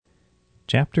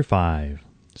Chapter 5.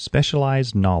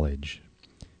 Specialized Knowledge.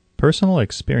 Personal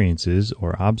Experiences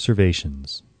or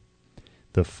Observations.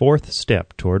 The fourth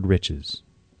step toward riches.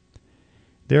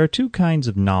 There are two kinds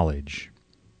of knowledge.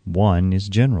 One is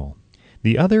general.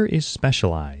 The other is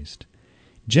specialized.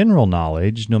 General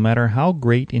knowledge, no matter how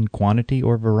great in quantity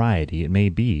or variety it may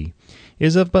be,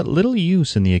 is of but little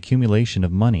use in the accumulation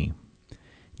of money.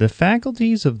 The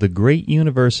faculties of the great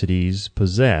universities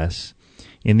possess,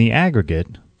 in the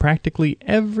aggregate, practically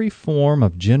every form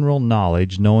of general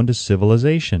knowledge known to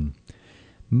civilization.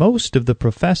 Most of the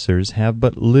professors have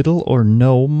but little or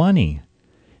no money.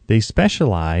 They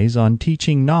specialize on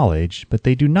teaching knowledge, but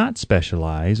they do not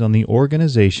specialize on the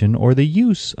organization or the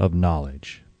use of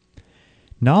knowledge.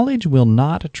 Knowledge will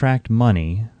not attract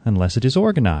money unless it is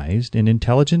organized and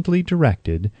intelligently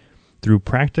directed through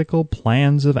practical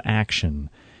plans of action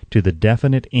to the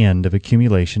definite end of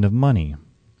accumulation of money.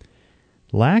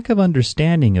 Lack of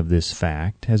understanding of this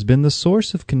fact has been the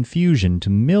source of confusion to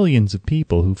millions of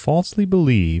people who falsely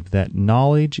believe that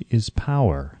knowledge is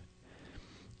power.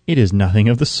 It is nothing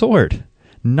of the sort.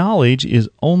 Knowledge is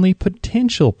only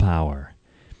potential power.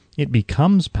 It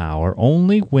becomes power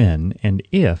only when and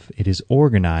if it is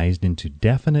organized into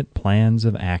definite plans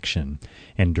of action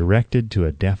and directed to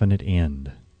a definite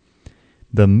end.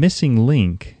 The missing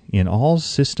link in all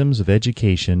systems of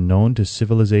education known to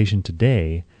civilization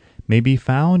today may be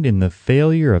found in the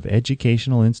failure of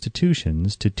educational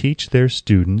institutions to teach their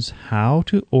students how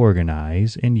to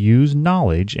organize and use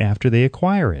knowledge after they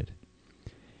acquire it.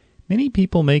 Many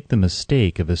people make the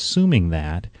mistake of assuming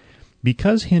that,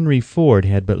 because Henry Ford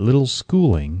had but little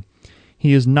schooling,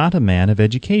 he is not a man of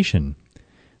education.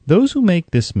 Those who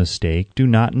make this mistake do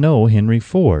not know Henry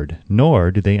Ford,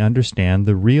 nor do they understand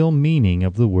the real meaning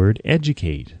of the word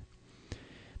educate.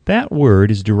 That word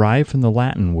is derived from the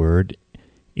Latin word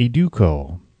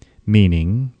educo,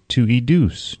 meaning to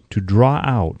educe, to draw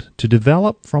out, to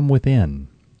develop from within.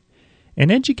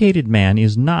 An educated man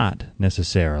is not,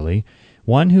 necessarily,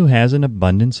 one who has an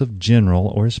abundance of general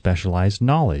or specialized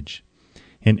knowledge.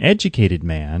 An educated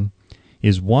man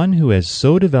is one who has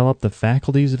so developed the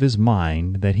faculties of his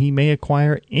mind that he may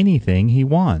acquire anything he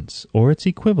wants, or its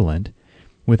equivalent,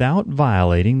 without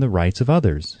violating the rights of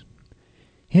others.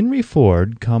 Henry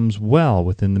Ford comes well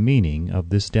within the meaning of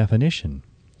this definition.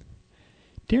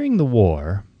 During the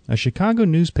war, a Chicago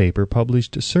newspaper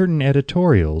published certain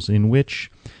editorials in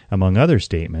which, among other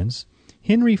statements,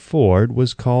 Henry Ford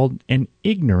was called an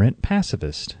ignorant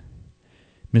pacifist.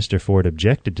 Mr. Ford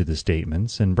objected to the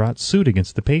statements and brought suit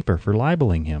against the paper for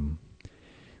libeling him.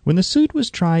 When the suit was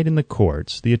tried in the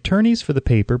courts, the attorneys for the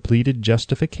paper pleaded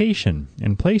justification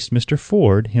and placed Mr.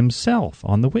 Ford himself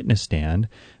on the witness stand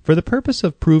for the purpose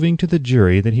of proving to the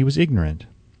jury that he was ignorant.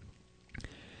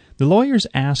 The lawyers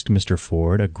asked Mr.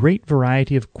 Ford a great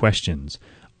variety of questions,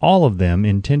 all of them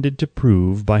intended to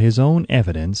prove by his own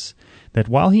evidence that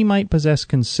while he might possess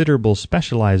considerable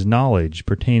specialized knowledge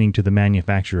pertaining to the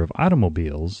manufacture of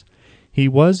automobiles, he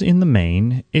was in the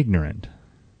main ignorant.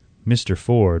 Mr.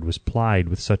 Ford was plied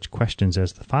with such questions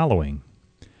as the following.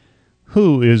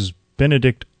 Who is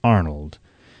Benedict Arnold,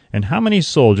 and how many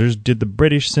soldiers did the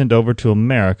British send over to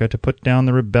America to put down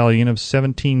the rebellion of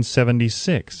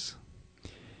 1776?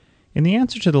 In the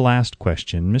answer to the last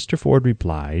question, Mr. Ford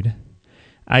replied,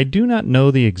 I do not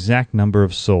know the exact number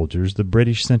of soldiers the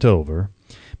British sent over,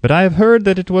 but I have heard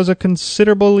that it was a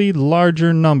considerably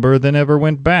larger number than ever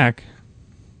went back.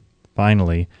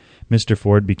 Finally, Mr.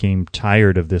 Ford became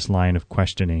tired of this line of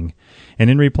questioning, and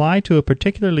in reply to a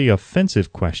particularly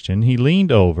offensive question, he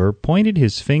leaned over, pointed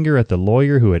his finger at the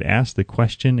lawyer who had asked the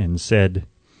question, and said,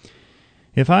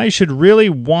 If I should really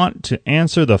want to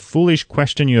answer the foolish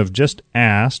question you have just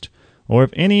asked, or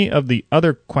if any of the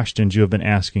other questions you have been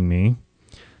asking me,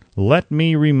 let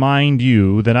me remind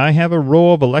you that I have a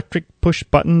row of electric push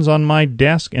buttons on my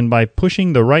desk, and by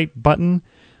pushing the right button,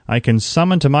 I can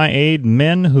summon to my aid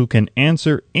men who can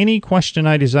answer any question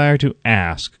I desire to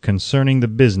ask concerning the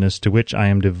business to which I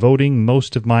am devoting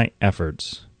most of my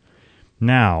efforts.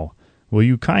 Now, will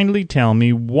you kindly tell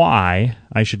me why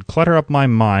I should clutter up my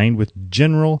mind with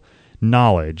general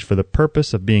knowledge for the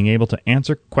purpose of being able to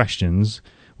answer questions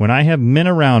when I have men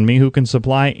around me who can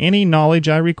supply any knowledge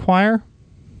I require?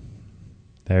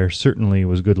 There certainly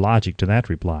was good logic to that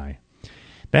reply.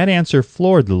 That answer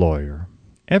floored the lawyer.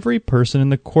 Every person in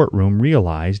the courtroom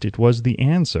realized it was the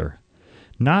answer,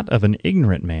 not of an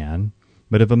ignorant man,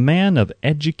 but of a man of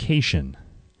education.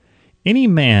 Any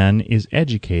man is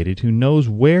educated who knows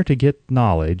where to get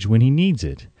knowledge when he needs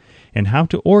it, and how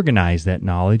to organize that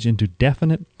knowledge into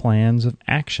definite plans of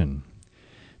action.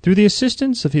 Through the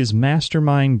assistance of his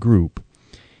mastermind group,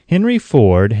 Henry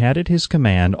Ford had at his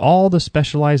command all the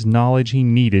specialized knowledge he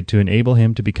needed to enable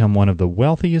him to become one of the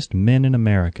wealthiest men in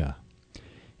America.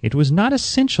 It was not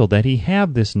essential that he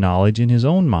have this knowledge in his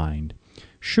own mind.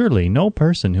 Surely no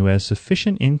person who has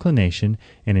sufficient inclination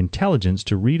and intelligence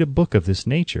to read a book of this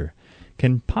nature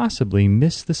can possibly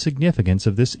miss the significance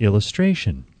of this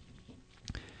illustration.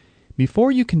 Before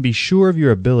you can be sure of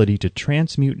your ability to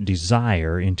transmute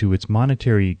desire into its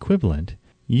monetary equivalent,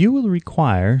 you will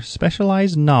require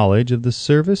specialized knowledge of the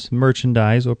service,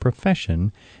 merchandise, or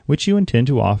profession which you intend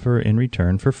to offer in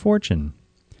return for fortune.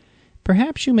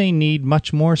 Perhaps you may need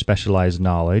much more specialized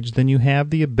knowledge than you have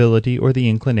the ability or the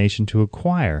inclination to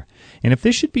acquire, and if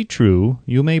this should be true,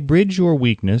 you may bridge your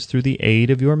weakness through the aid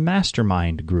of your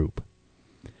mastermind group.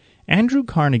 Andrew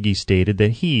Carnegie stated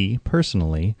that he,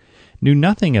 personally, knew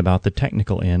nothing about the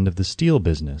technical end of the steel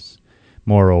business.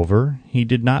 Moreover, he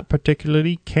did not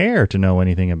particularly care to know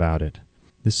anything about it.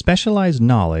 The specialized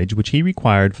knowledge which he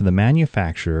required for the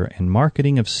manufacture and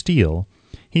marketing of steel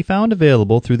he found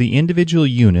available through the individual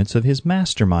units of his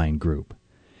mastermind group.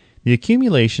 The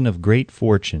accumulation of great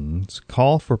fortunes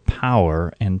call for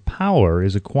power, and power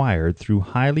is acquired through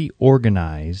highly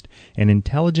organized and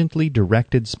intelligently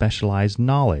directed specialized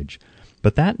knowledge,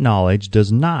 but that knowledge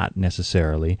does not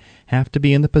necessarily have to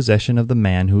be in the possession of the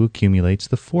man who accumulates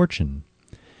the fortune.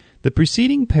 The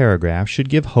preceding paragraph should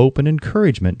give hope and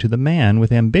encouragement to the man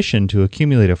with ambition to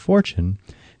accumulate a fortune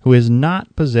who has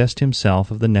not possessed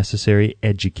himself of the necessary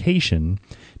education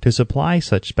to supply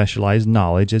such specialized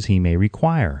knowledge as he may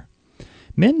require.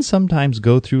 Men sometimes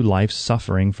go through life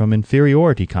suffering from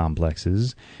inferiority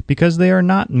complexes because they are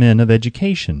not men of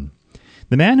education.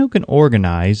 The man who can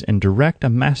organize and direct a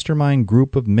mastermind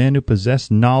group of men who possess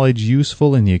knowledge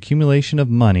useful in the accumulation of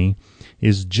money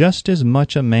is just as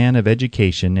much a man of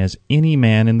education as any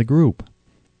man in the group.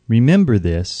 Remember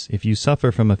this if you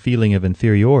suffer from a feeling of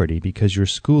inferiority because your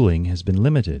schooling has been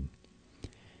limited.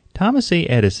 Thomas A.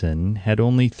 Edison had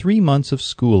only 3 months of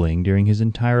schooling during his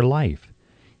entire life.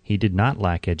 He did not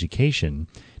lack education,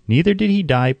 neither did he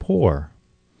die poor.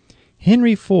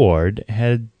 Henry Ford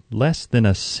had less than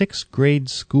a 6th grade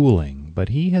schooling, but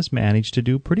he has managed to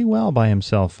do pretty well by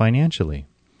himself financially.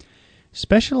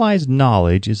 Specialized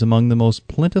knowledge is among the most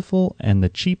plentiful and the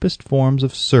cheapest forms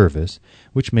of service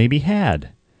which may be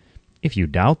had. If you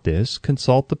doubt this,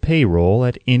 consult the payroll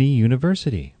at any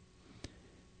university.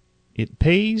 It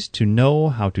pays to know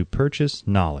how to purchase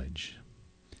knowledge.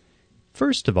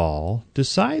 First of all,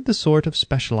 decide the sort of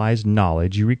specialized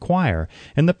knowledge you require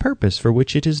and the purpose for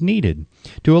which it is needed.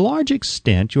 To a large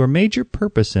extent, your major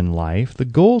purpose in life, the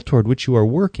goal toward which you are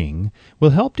working, will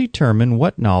help determine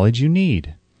what knowledge you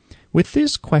need. With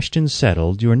this question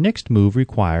settled, your next move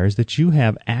requires that you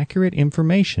have accurate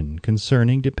information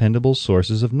concerning dependable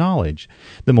sources of knowledge.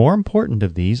 The more important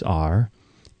of these are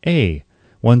A.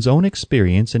 One's own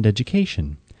experience and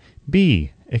education.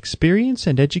 B. Experience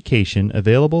and education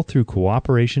available through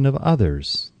cooperation of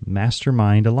others,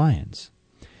 Mastermind Alliance.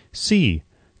 C.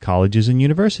 Colleges and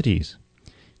universities.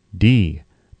 D.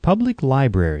 Public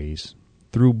libraries,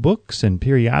 through books and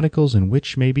periodicals in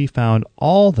which may be found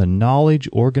all the knowledge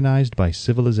organized by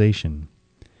civilization.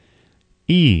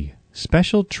 E.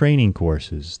 Special training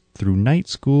courses, through night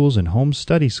schools and home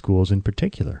study schools in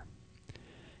particular.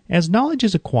 As knowledge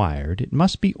is acquired, it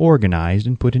must be organized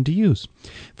and put into use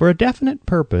for a definite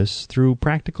purpose through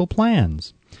practical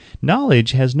plans.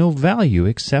 Knowledge has no value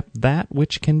except that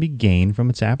which can be gained from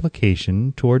its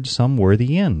application toward some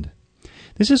worthy end.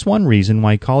 This is one reason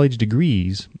why college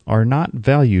degrees are not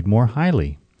valued more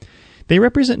highly. They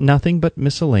represent nothing but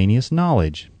miscellaneous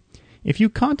knowledge. If you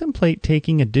contemplate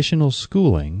taking additional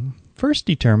schooling, first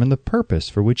determine the purpose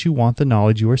for which you want the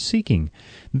knowledge you are seeking.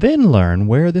 Then learn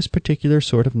where this particular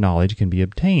sort of knowledge can be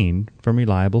obtained from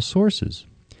reliable sources.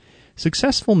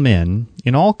 Successful men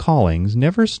in all callings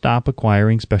never stop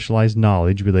acquiring specialized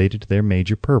knowledge related to their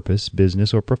major purpose,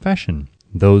 business, or profession.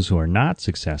 Those who are not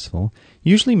successful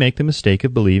usually make the mistake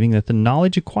of believing that the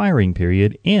knowledge acquiring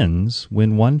period ends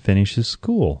when one finishes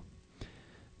school.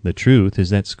 The truth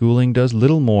is that schooling does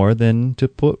little more than to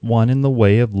put one in the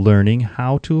way of learning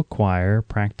how to acquire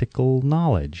practical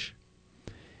knowledge.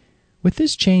 With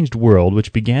this changed world,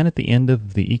 which began at the end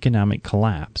of the economic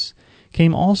collapse,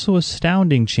 came also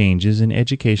astounding changes in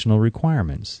educational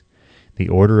requirements. The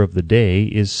order of the day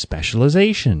is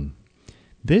specialization.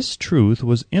 This truth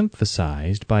was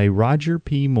emphasized by Roger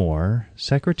P. Moore,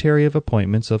 Secretary of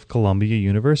Appointments of Columbia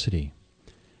University.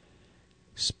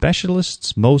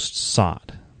 Specialists most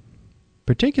sought.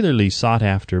 particularly sought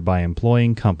after by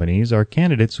employing companies are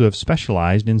candidates who have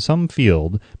specialized in some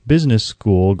field, business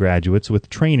school graduates with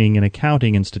training in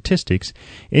accounting and statistics,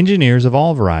 engineers of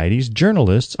all varieties,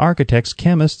 journalists, architects,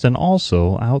 chemists, and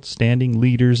also outstanding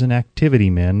leaders and activity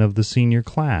men of the senior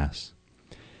class.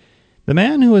 The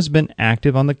man who has been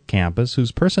active on the campus,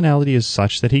 whose personality is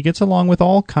such that he gets along with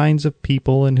all kinds of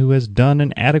people and who has done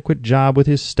an adequate job with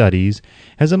his studies,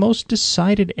 has a most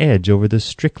decided edge over the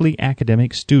strictly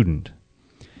academic student.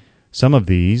 Some of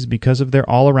these, because of their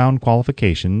all-around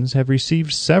qualifications, have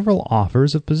received several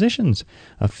offers of positions,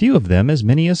 a few of them as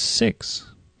many as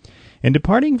 6. In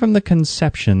departing from the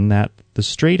conception that the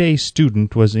straight-A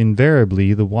student was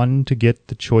invariably the one to get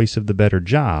the choice of the better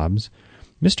jobs,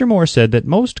 Mr. Moore said that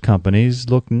most companies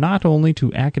look not only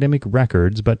to academic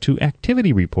records but to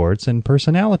activity reports and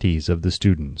personalities of the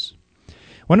students.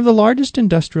 One of the largest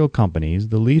industrial companies,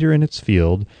 the leader in its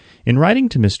field, in writing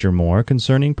to Mr. Moore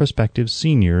concerning prospective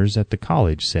seniors at the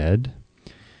college, said,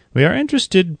 "We are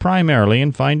interested primarily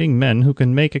in finding men who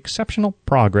can make exceptional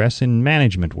progress in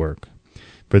management work.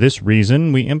 For this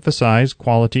reason we emphasize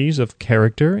qualities of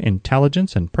character,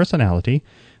 intelligence, and personality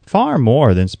far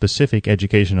more than specific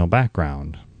educational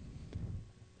background."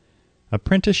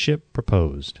 Apprenticeship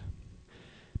proposed.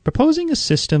 Proposing a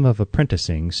system of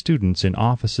apprenticing students in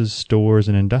offices, stores,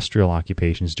 and industrial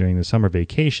occupations during the summer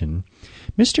vacation,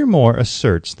 Mr. Moore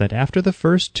asserts that after the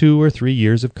first 2 or 3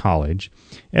 years of college,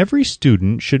 every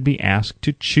student should be asked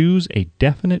to choose a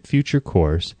definite future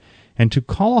course and to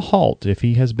call a halt if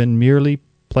he has been merely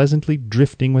pleasantly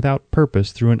drifting without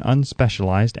purpose through an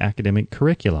unspecialized academic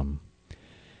curriculum.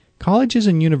 Colleges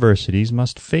and universities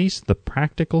must face the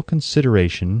practical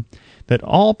consideration that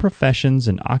all professions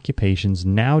and occupations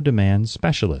now demand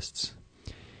specialists,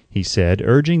 he said,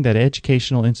 urging that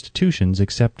educational institutions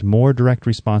accept more direct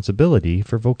responsibility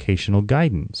for vocational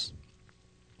guidance.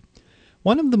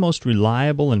 One of the most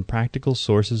reliable and practical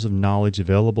sources of knowledge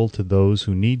available to those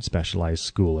who need specialized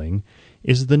schooling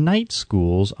is the night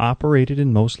schools operated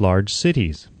in most large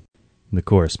cities. The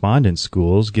correspondence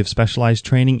schools give specialized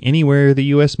training anywhere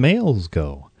the U.S. mails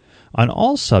go, on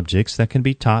all subjects that can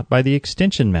be taught by the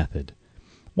extension method.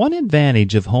 One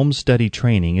advantage of home study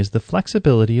training is the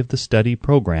flexibility of the study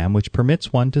program, which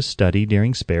permits one to study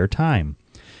during spare time.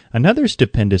 Another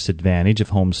stupendous advantage of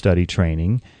home study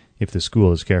training, if the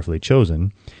school is carefully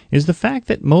chosen, is the fact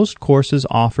that most courses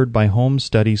offered by home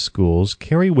study schools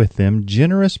carry with them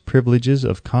generous privileges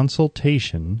of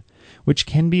consultation, which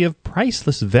can be of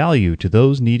priceless value to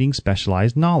those needing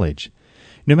specialized knowledge.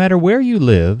 No matter where you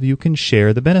live, you can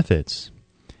share the benefits.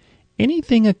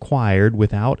 Anything acquired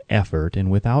without effort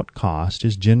and without cost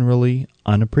is generally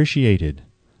unappreciated,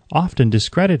 often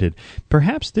discredited.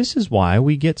 Perhaps this is why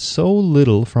we get so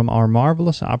little from our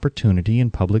marvelous opportunity in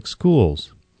public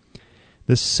schools.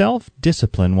 The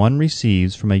self-discipline one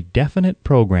receives from a definite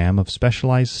program of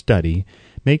specialized study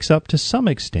makes up to some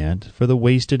extent for the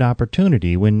wasted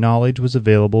opportunity when knowledge was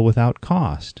available without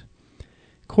cost.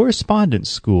 Correspondence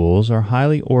schools are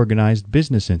highly organized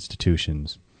business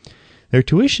institutions. Their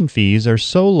tuition fees are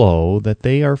so low that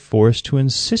they are forced to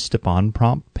insist upon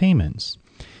prompt payments.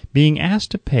 Being asked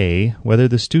to pay, whether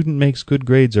the student makes good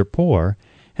grades or poor,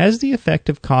 has the effect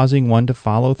of causing one to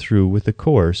follow through with the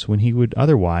course when he would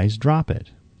otherwise drop it.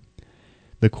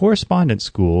 The correspondence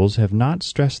schools have not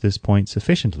stressed this point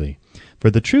sufficiently,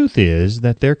 for the truth is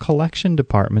that their collection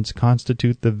departments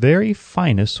constitute the very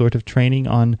finest sort of training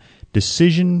on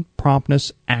decision,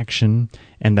 promptness, action,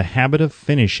 and the habit of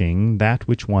finishing that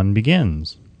which one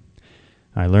begins.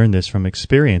 I learned this from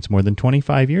experience more than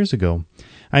 25 years ago.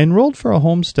 I enrolled for a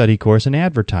home study course in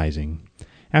advertising.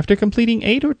 After completing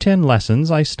 8 or 10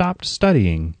 lessons, I stopped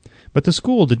studying, but the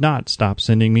school did not stop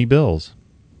sending me bills.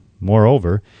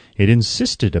 Moreover, it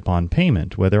insisted upon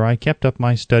payment whether I kept up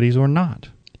my studies or not.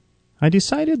 I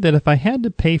decided that if I had to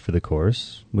pay for the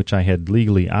course, which I had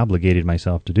legally obligated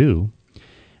myself to do,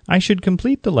 I should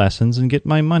complete the lessons and get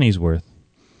my money's worth.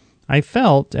 I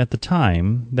felt at the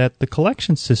time that the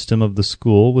collection system of the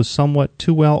school was somewhat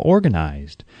too well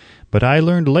organized, but I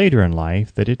learned later in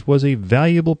life that it was a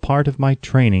valuable part of my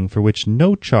training for which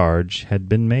no charge had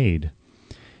been made.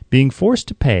 Being forced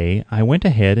to pay, I went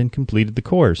ahead and completed the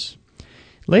course.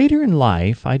 Later in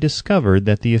life, I discovered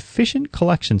that the efficient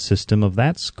collection system of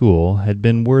that school had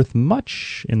been worth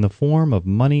much in the form of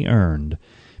money earned,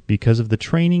 because of the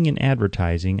training in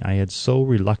advertising I had so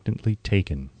reluctantly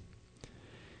taken.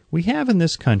 We have in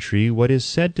this country what is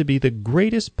said to be the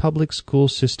greatest public school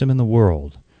system in the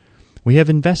world. We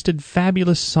have invested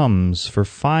fabulous sums for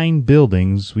fine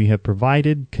buildings. We have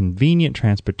provided convenient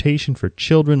transportation for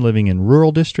children living in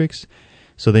rural districts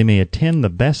so they may attend the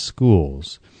best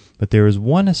schools. But there is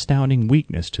one astounding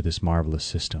weakness to this marvelous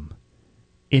system.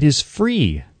 It is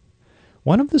free.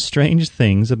 One of the strange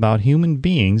things about human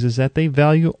beings is that they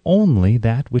value only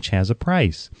that which has a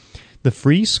price. The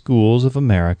free schools of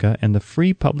America and the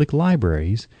free public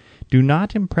libraries do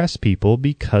not impress people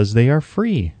because they are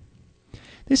free.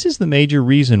 This is the major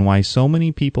reason why so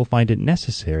many people find it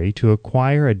necessary to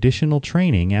acquire additional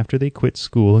training after they quit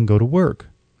school and go to work.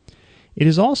 It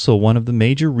is also one of the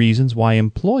major reasons why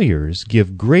employers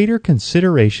give greater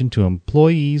consideration to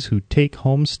employees who take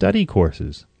home study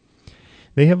courses.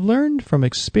 They have learned from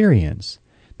experience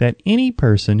that any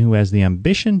person who has the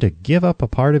ambition to give up a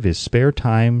part of his spare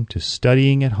time to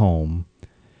studying at home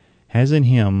has in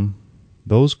him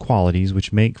those qualities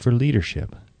which make for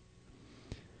leadership.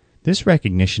 This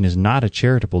recognition is not a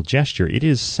charitable gesture. It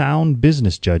is sound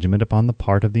business judgment upon the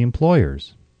part of the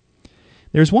employers.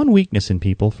 There is one weakness in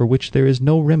people for which there is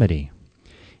no remedy.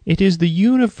 It is the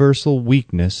universal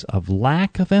weakness of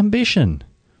lack of ambition.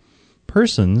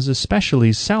 Persons,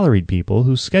 especially salaried people,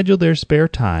 who schedule their spare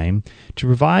time to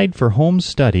provide for home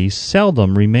study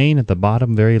seldom remain at the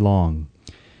bottom very long.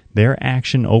 Their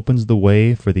action opens the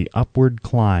way for the upward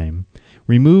climb,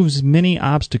 removes many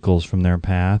obstacles from their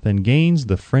path, and gains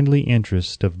the friendly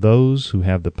interest of those who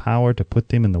have the power to put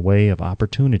them in the way of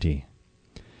opportunity.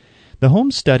 The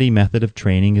home study method of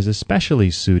training is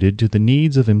especially suited to the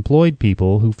needs of employed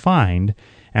people who find,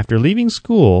 after leaving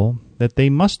school, that they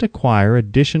must acquire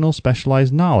additional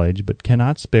specialized knowledge but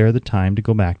cannot spare the time to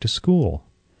go back to school.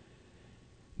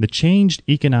 The changed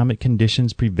economic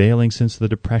conditions prevailing since the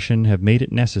Depression have made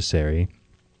it necessary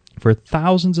for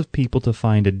thousands of people to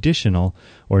find additional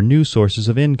or new sources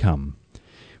of income.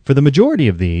 For the majority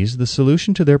of these, the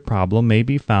solution to their problem may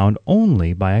be found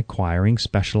only by acquiring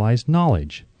specialized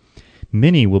knowledge.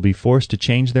 Many will be forced to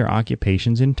change their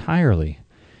occupations entirely.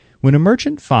 When a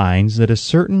merchant finds that a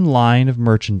certain line of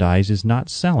merchandise is not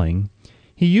selling,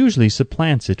 he usually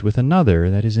supplants it with another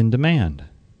that is in demand.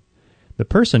 The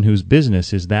person whose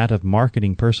business is that of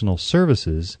marketing personal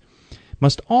services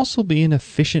must also be an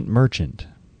efficient merchant.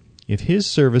 If his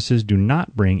services do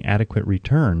not bring adequate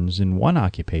returns in one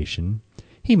occupation,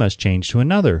 he must change to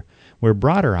another, where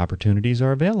broader opportunities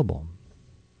are available.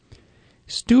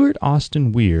 Stuart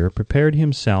Austin Weir prepared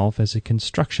himself as a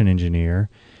construction engineer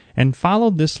and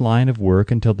followed this line of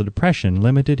work until the Depression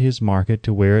limited his market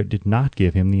to where it did not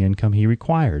give him the income he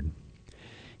required.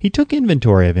 He took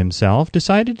inventory of himself,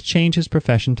 decided to change his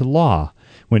profession to law,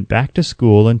 went back to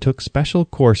school, and took special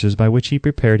courses by which he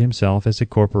prepared himself as a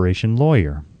corporation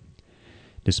lawyer.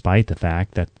 Despite the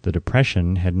fact that the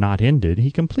Depression had not ended, he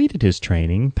completed his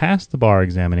training, passed the bar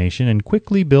examination, and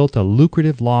quickly built a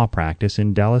lucrative law practice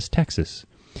in Dallas, Texas.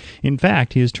 In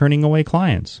fact, he is turning away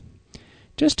clients.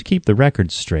 Just to keep the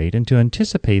records straight and to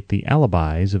anticipate the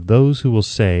alibis of those who will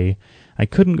say, "I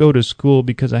couldn't go to school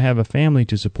because I have a family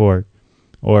to support,"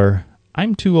 or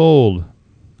 "I'm too old,"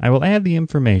 I will add the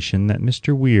information that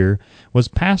Mr. Weir was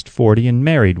past 40 and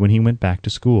married when he went back to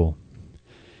school.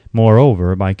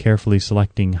 Moreover, by carefully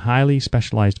selecting highly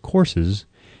specialized courses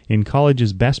in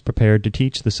colleges best prepared to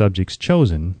teach the subjects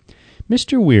chosen,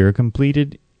 Mr. Weir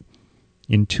completed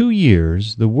in 2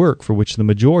 years the work for which the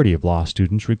majority of law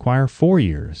students require 4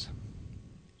 years.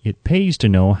 It pays to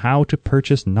know how to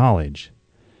purchase knowledge.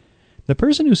 The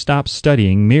person who stops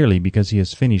studying merely because he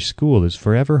has finished school is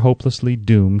forever hopelessly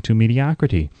doomed to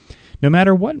mediocrity, no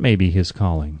matter what may be his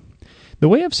calling. The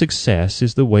way of success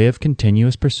is the way of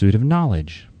continuous pursuit of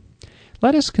knowledge.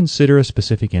 Let us consider a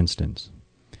specific instance.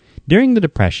 During the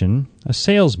Depression, a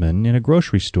salesman in a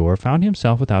grocery store found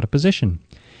himself without a position.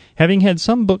 Having had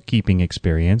some bookkeeping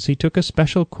experience, he took a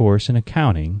special course in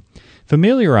accounting,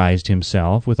 familiarized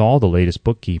himself with all the latest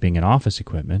bookkeeping and office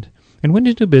equipment, and went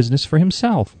into business for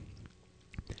himself.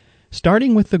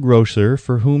 Starting with the grocer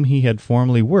for whom he had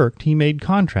formerly worked, he made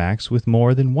contracts with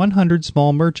more than 100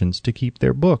 small merchants to keep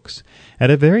their books at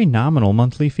a very nominal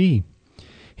monthly fee.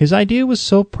 His idea was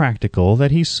so practical that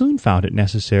he soon found it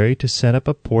necessary to set up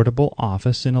a portable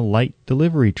office in a light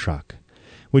delivery truck,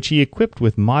 which he equipped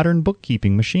with modern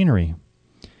bookkeeping machinery.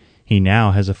 He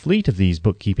now has a fleet of these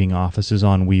bookkeeping offices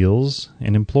on wheels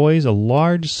and employs a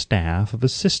large staff of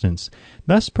assistants,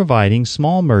 thus providing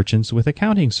small merchants with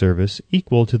accounting service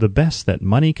equal to the best that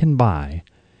money can buy,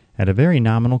 at a very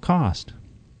nominal cost.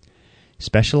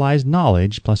 Specialized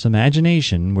knowledge plus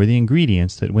imagination were the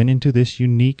ingredients that went into this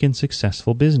unique and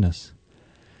successful business.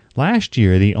 Last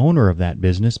year, the owner of that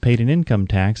business paid an income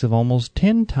tax of almost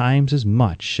 10 times as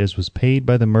much as was paid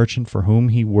by the merchant for whom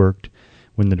he worked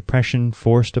when the Depression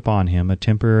forced upon him a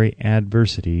temporary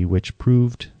adversity which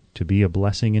proved to be a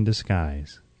blessing in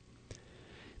disguise.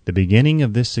 The beginning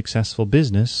of this successful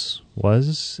business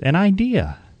was an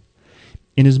idea.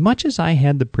 Inasmuch as I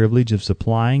had the privilege of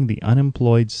supplying the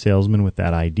unemployed salesman with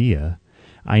that idea,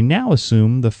 I now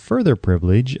assume the further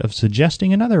privilege of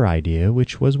suggesting another idea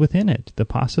which was within it the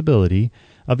possibility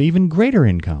of even greater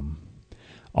income.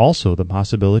 Also the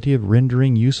possibility of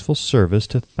rendering useful service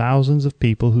to thousands of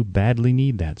people who badly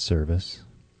need that service.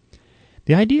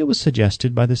 The idea was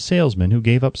suggested by the salesman who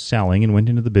gave up selling and went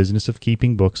into the business of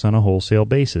keeping books on a wholesale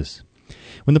basis.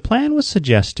 When the plan was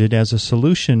suggested as a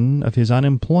solution of his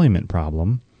unemployment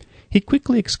problem, he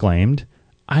quickly exclaimed,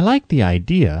 "I like the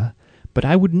idea, but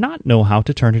I would not know how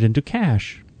to turn it into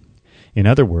cash." In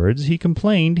other words, he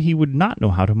complained he would not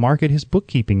know how to market his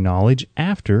bookkeeping knowledge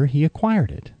after he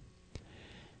acquired it.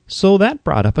 So that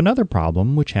brought up another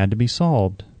problem which had to be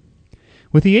solved.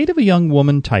 With the aid of a young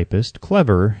woman typist,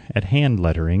 clever at hand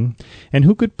lettering, and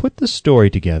who could put the story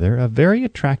together, a very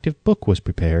attractive book was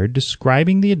prepared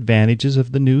describing the advantages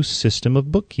of the new system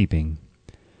of bookkeeping.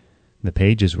 The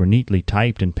pages were neatly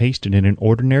typed and pasted in an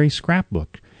ordinary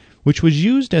scrapbook, which was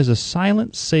used as a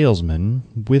silent salesman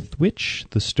with which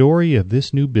the story of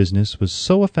this new business was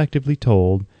so effectively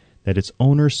told that its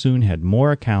owner soon had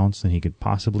more accounts than he could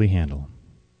possibly handle.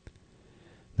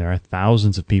 There are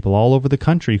thousands of people all over the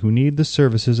country who need the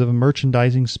services of a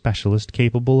merchandising specialist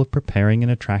capable of preparing an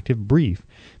attractive brief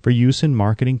for use in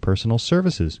marketing personal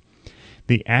services.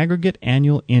 The aggregate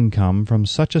annual income from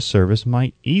such a service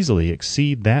might easily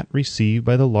exceed that received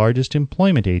by the largest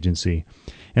employment agency,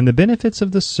 and the benefits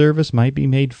of the service might be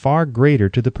made far greater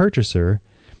to the purchaser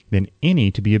than any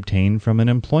to be obtained from an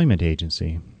employment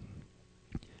agency.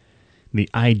 The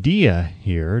idea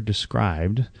here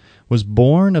described was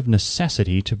born of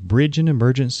necessity to bridge an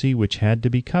emergency which had to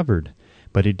be covered,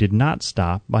 but it did not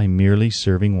stop by merely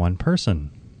serving one person.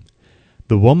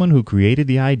 The woman who created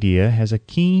the idea has a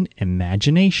keen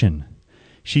imagination.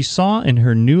 She saw in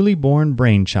her newly born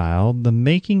brainchild the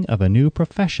making of a new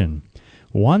profession,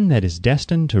 one that is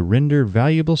destined to render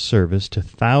valuable service to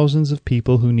thousands of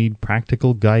people who need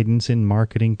practical guidance in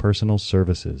marketing personal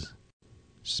services.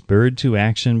 Spurred to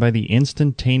action by the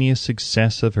instantaneous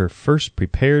success of her first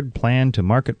prepared plan to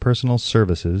market personal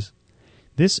services,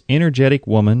 this energetic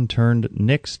woman turned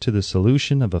next to the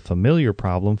solution of a familiar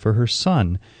problem for her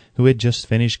son, who had just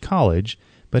finished college,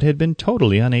 but had been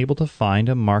totally unable to find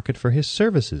a market for his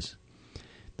services.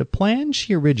 The plan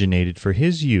she originated for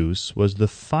his use was the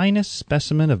finest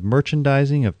specimen of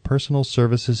merchandising of personal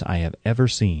services I have ever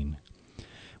seen.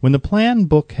 When the plan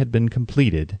book had been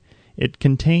completed, it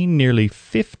contained nearly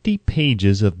 50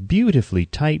 pages of beautifully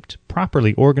typed,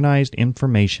 properly organized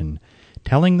information,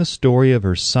 telling the story of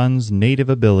her son's native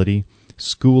ability,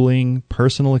 schooling,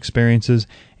 personal experiences,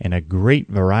 and a great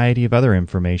variety of other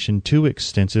information too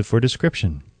extensive for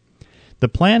description. The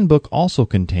plan book also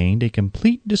contained a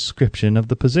complete description of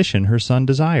the position her son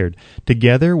desired,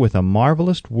 together with a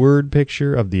marvelous word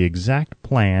picture of the exact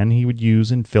plan he would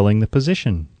use in filling the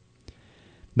position.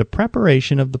 The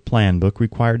preparation of the plan book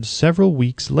required several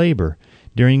weeks' labor,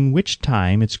 during which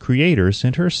time its creator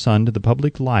sent her son to the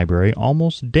public library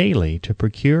almost daily to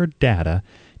procure data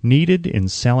needed in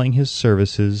selling his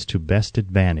services to best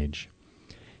advantage.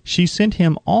 She sent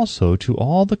him also to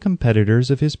all the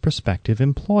competitors of his prospective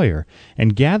employer,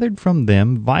 and gathered from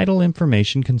them vital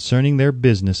information concerning their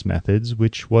business methods,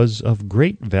 which was of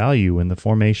great value in the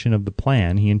formation of the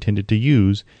plan he intended to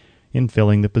use in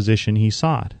filling the position he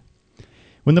sought.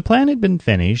 When the plan had been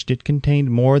finished, it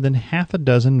contained more than half a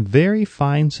dozen very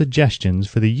fine suggestions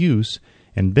for the use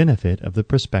and benefit of the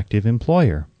prospective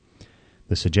employer.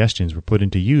 The suggestions were put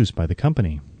into use by the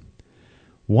company.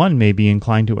 One may be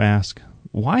inclined to ask,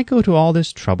 why go to all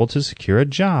this trouble to secure a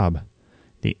job?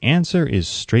 The answer is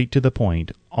straight to the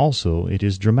point. Also, it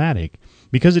is dramatic,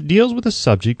 because it deals with a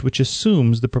subject which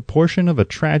assumes the proportion of a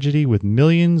tragedy with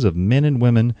millions of men and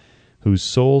women whose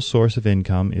sole source of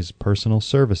income is personal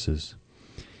services.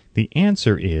 The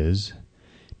answer is,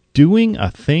 doing a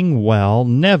thing well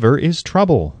never is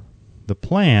trouble. The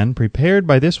plan, prepared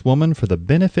by this woman for the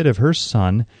benefit of her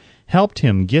son, helped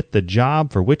him get the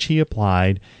job for which he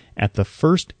applied at the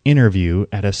first interview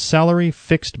at a salary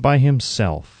fixed by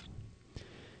himself.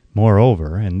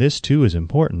 Moreover, and this too is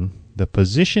important, the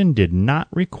position did not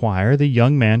require the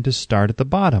young man to start at the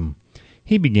bottom.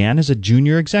 He began as a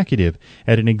junior executive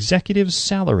at an executive's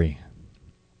salary.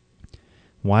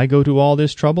 Why go to all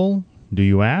this trouble, do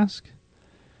you ask?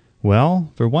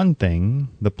 Well, for one thing,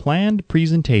 the planned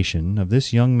presentation of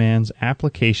this young man's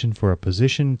application for a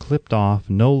position clipped off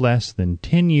no less than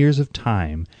 10 years of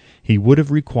time he would have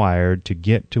required to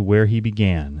get to where he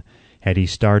began, had he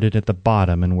started at the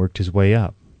bottom and worked his way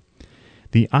up.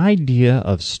 The idea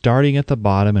of starting at the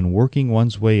bottom and working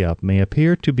one's way up may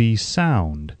appear to be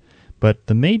sound, But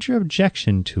the major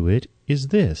objection to it is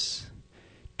this: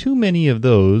 too many of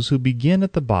those who begin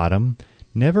at the bottom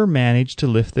never manage to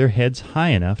lift their heads high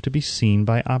enough to be seen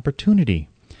by opportunity,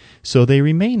 so they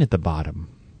remain at the bottom.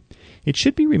 It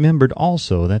should be remembered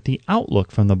also that the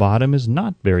outlook from the bottom is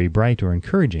not very bright or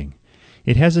encouraging.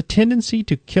 It has a tendency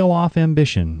to kill off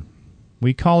ambition.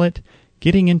 We call it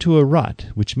getting into a rut,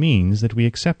 which means that we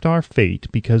accept our fate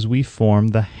because we form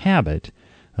the habit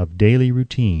of daily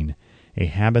routine, a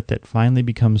habit that finally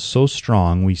becomes so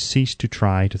strong we cease to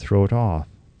try to throw it off.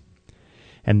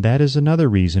 And that is another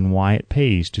reason why it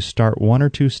pays to start 1 or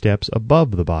 2 steps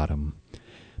above the bottom.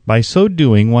 By so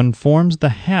doing, one forms the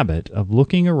habit of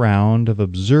looking around, of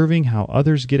observing how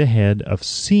others get ahead, of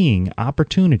seeing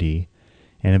opportunity,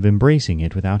 and of embracing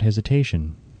it without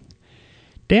hesitation.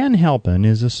 Dan Halpin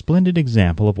is a splendid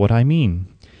example of what I mean.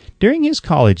 During his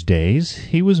college days,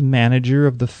 he was manager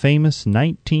of the famous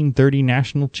 1930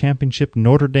 National Championship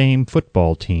Notre Dame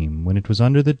football team when it was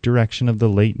under the direction of the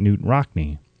late Knute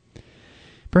Rockne.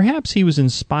 Perhaps he was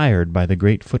inspired by the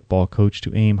great football coach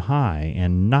to aim high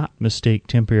and not mistake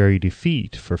temporary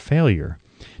defeat for failure,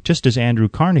 just as Andrew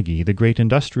Carnegie, the great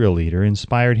industrial leader,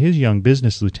 inspired his young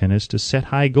business lieutenants to set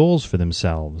high goals for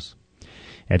themselves.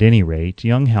 At any rate,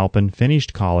 young Halpin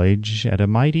finished college at a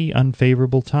mighty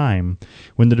unfavorable time,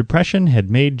 when the Depression had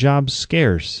made jobs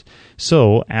scarce,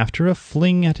 so, after a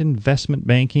fling at investment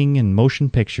banking and motion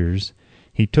pictures,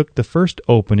 he took the first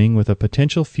opening with a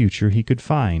potential future he could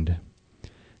find: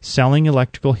 selling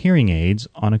electrical hearing aids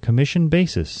on a commission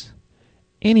basis.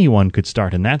 Anyone could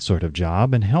start in that sort of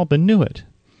job, and Halpin knew it.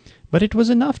 But it was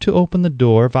enough to open the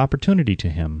door of opportunity to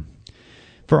him.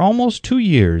 For almost 2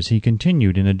 years he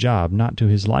continued in a job not to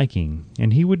his liking,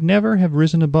 and he would never have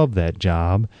risen above that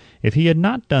job if he had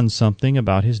not done something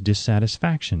about his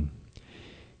dissatisfaction.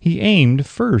 He aimed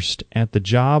first at the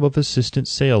job of assistant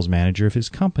sales manager of his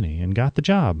company, and got the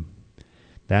job.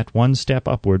 That one step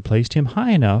upward placed him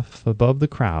high enough above the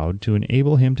crowd to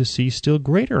enable him to see still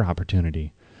greater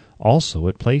opportunity. Also,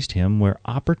 it placed him where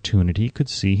opportunity could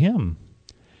see him.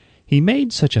 He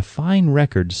made such a fine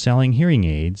record selling hearing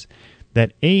aids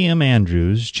that A.M.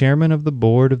 Andrews, chairman of the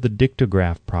board of the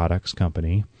Dictograph Products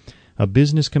Company, a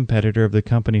business competitor of the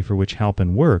company for which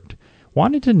Halpin worked,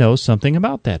 wanted to know something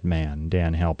about that man,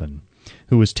 Dan Halpin,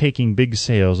 who was taking big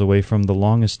sales away from the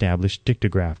long-established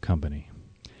Dictograph Company.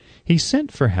 He sent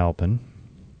for Halpin.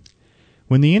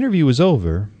 When the interview was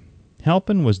over,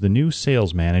 Halpin was the new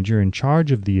sales manager in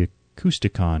charge of the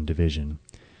Acousticon division.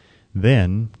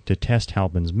 Then, to test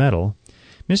Halpin's mettle,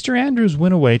 Mr. Andrews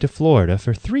went away to Florida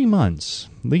for 3 months,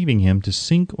 leaving him to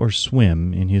sink or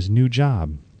swim in his new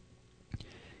job.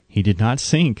 He did not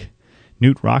sink.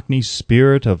 Knute Rockne's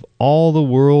spirit of all the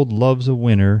world loves a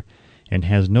winner and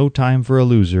has no time for a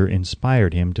loser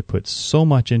inspired him to put so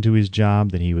much into his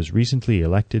job that he was recently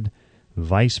elected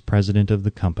vice president of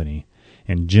the company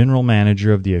and general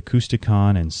manager of the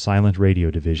Acousticon and Silent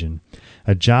Radio division,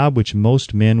 a job which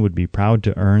most men would be proud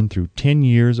to earn through 10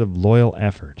 years of loyal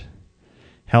effort.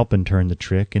 Halpin turned the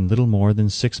trick in little more than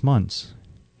 6 months.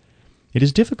 It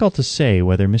is difficult to say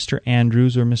whether Mr.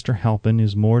 Andrews or Mr. Halpin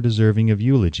is more deserving of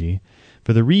eulogy,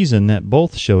 for the reason that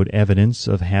both showed evidence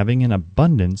of having an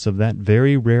abundance of that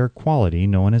very rare quality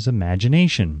known as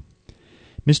imagination.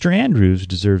 Mr. Andrews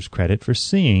deserves credit for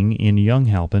seeing in young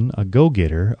Halpin a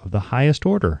go-getter of the highest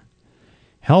order.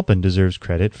 Halpin deserves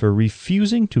credit for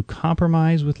refusing to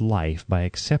compromise with life by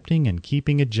accepting and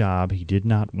keeping a job he did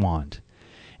not want.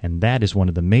 And that is one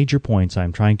of the major points I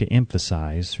am trying to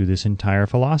emphasize through this entire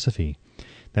philosophy,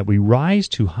 that we rise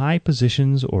to high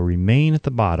positions or remain at the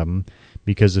bottom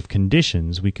because of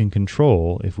conditions we can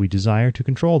control if we desire to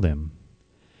control them.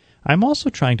 I am also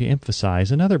trying to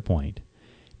emphasize another point,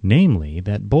 namely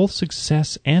that both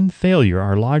success and failure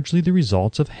are largely the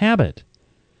results of habit.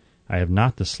 I have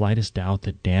not the slightest doubt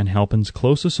that Dan Halpin's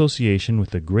close association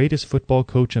with the greatest football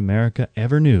coach America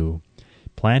ever knew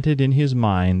planted in his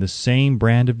mind the same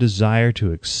brand of desire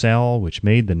to excel which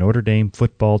made the Notre Dame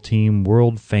football team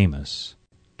world famous.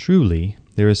 Truly,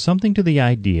 there is something to the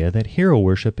idea that hero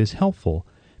worship is helpful,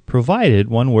 provided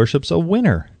one worships a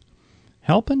winner.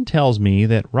 Halpin tells me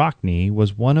that Rockne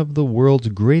was one of the world's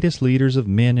greatest leaders of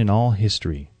men in all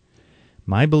history.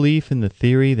 My belief in the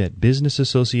theory that business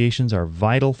associations are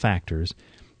vital factors,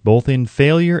 both in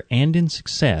failure and in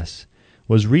success,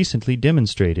 was recently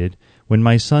demonstrated when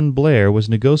my son Blair was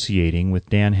negotiating with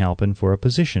Dan Halpin for a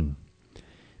position.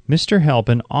 Mr.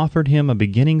 Halpin offered him a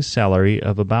beginning salary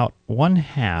of about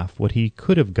 1/2 what he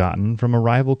could have gotten from a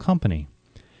rival company.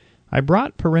 I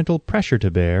brought parental pressure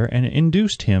to bear and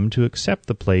induced him to accept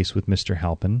the place with Mr.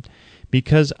 Halpin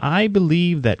because I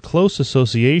believe that close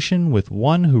association with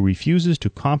one who refuses to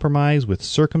compromise with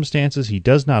circumstances he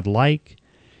does not like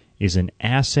is an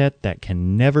asset that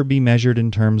can never be measured in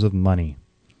terms of money.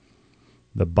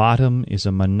 The bottom is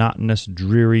a monotonous,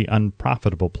 dreary,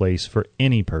 unprofitable place for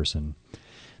any person.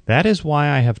 That is why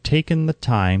I have taken the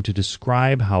time to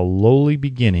describe how lowly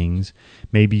beginnings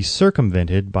may be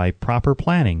circumvented by proper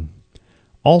planning.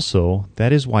 Also,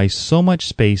 that is why so much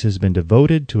space has been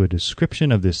devoted to a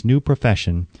description of this new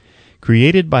profession,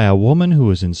 created by a woman who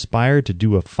was inspired to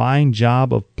do a fine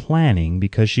job of planning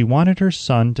because she wanted her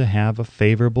son to have a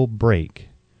favorable break.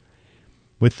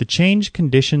 With the changed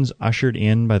conditions ushered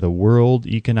in by the world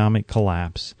economic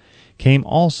collapse, came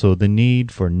also the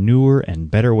need for newer and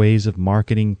better ways of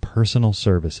marketing personal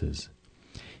services.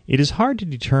 It is hard to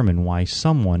determine why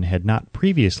someone had not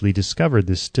previously discovered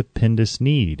this stupendous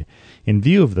need, in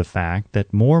view of the fact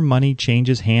that more money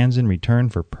changes hands in return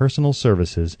for personal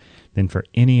services than for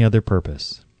any other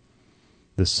purpose.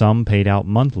 The sum paid out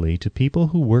monthly to people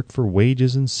who work for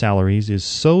wages and salaries is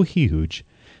so huge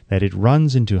that it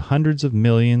runs into hundreds of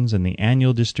millions, and the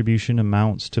annual distribution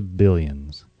amounts to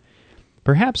billions.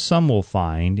 Perhaps some will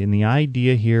find, in the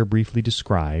idea here briefly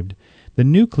described, the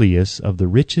nucleus of the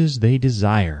riches they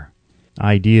desire.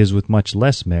 Ideas with much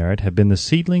less merit have been the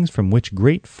seedlings from which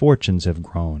great fortunes have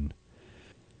grown.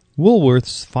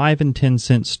 Woolworth's 5 and 10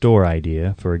 cent store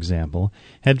idea, for example,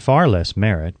 had far less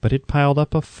merit, but it piled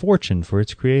up a fortune for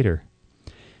its creator.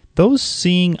 Those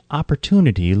seeing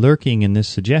opportunity lurking in this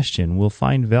suggestion will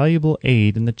find valuable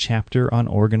aid in the chapter on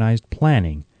organized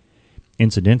planning.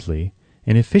 Incidentally,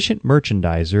 an efficient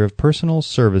merchandiser of personal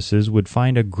services would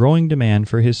find a growing demand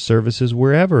for his services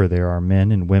wherever there are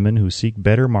men and women who seek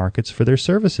better markets for their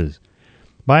services.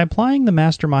 By applying the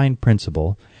mastermind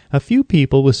principle, a few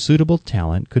people with suitable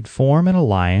talent could form an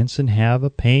alliance and have a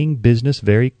paying business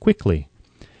very quickly.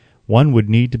 One would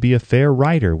need to be a fair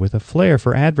writer with a flair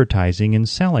for advertising and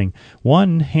selling,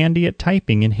 one handy at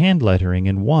typing and hand lettering,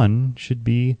 and one should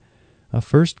be a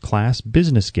first-class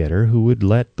business-getter who would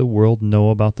let the world know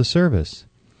about the service.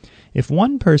 If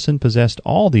one person possessed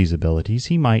all these abilities,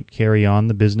 he might carry on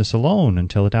the business alone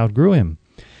until it outgrew him.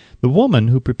 The woman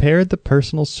who prepared the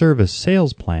personal service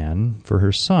sales plan for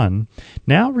her son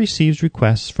now receives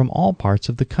requests from all parts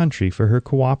of the country for her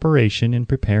cooperation in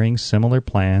preparing similar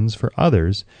plans for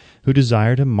others who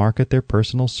desire to market their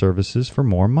personal services for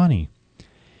more money.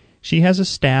 She has a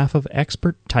staff of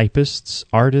expert typists,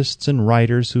 artists, and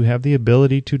writers who have the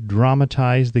ability to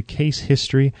dramatize the case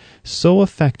history so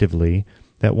effectively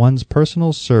that one's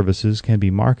personal services can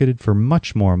be marketed for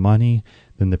much more money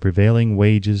than the prevailing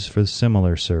wages for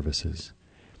similar services.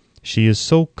 She is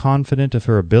so confident of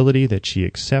her ability that she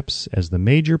accepts as the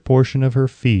major portion of her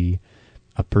fee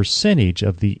a percentage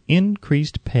of the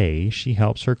increased pay she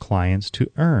helps her clients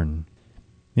to earn.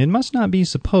 It must not be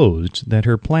supposed that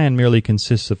her plan merely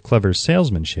consists of clever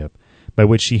salesmanship, by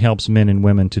which she helps men and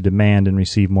women to demand and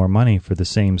receive more money for the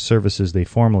same services they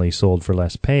formerly sold for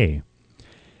less pay.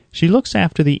 She looks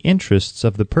after the interests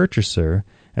of the purchaser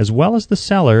as well as the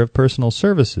seller of personal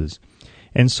services,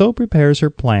 and so prepares her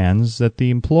plans that the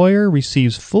employer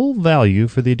receives full value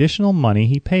for the additional money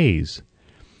he pays.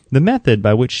 The method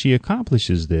by which she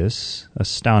accomplishes this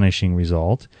astonishing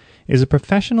result is a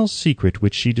professional secret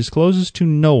which she discloses to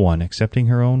no one excepting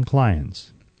her own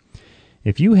clients.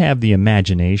 If you have the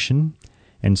imagination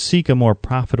and seek a more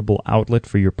profitable outlet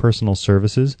for your personal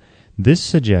services, this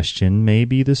suggestion may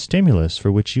be the stimulus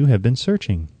for which you have been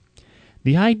searching.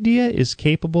 The idea is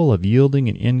capable of yielding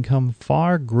an income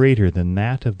far greater than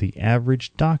that of the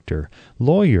average doctor,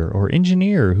 lawyer, or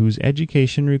engineer whose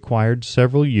education required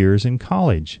several years in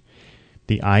college.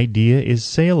 The idea is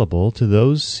saleable to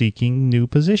those seeking new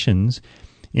positions,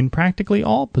 in practically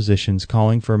all positions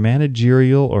calling for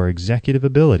managerial or executive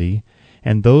ability,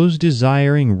 and those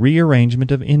desiring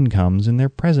rearrangement of incomes in their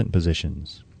present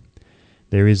positions.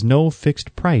 There is no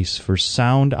fixed price for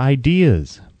sound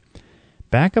ideas.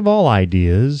 Back of all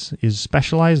ideas is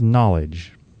specialized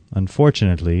knowledge.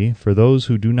 Unfortunately, for those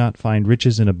who do not find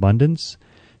riches in abundance,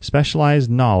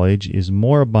 specialized knowledge is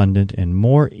more abundant and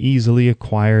more easily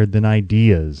acquired than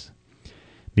ideas.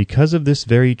 Because of this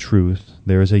very truth,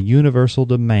 there is a universal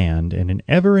demand and an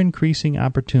ever-increasing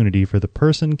opportunity for the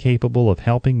person capable of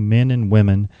helping men and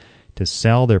women to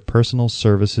sell their personal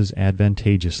services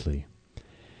advantageously.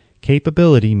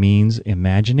 Capability means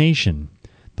imagination,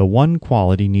 the one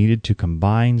quality needed to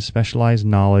combine specialized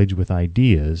knowledge with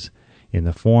ideas in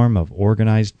the form of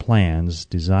organized plans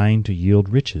designed to yield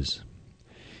riches.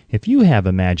 If you have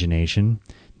imagination,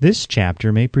 this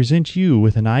chapter may present you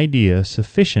with an idea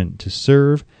sufficient to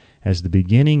serve as the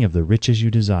beginning of the riches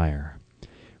you desire.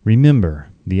 Remember,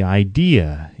 The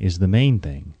idea is the main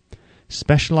thing.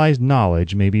 Specialized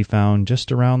knowledge may be found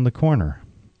just around the corner.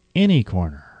 Any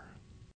corner.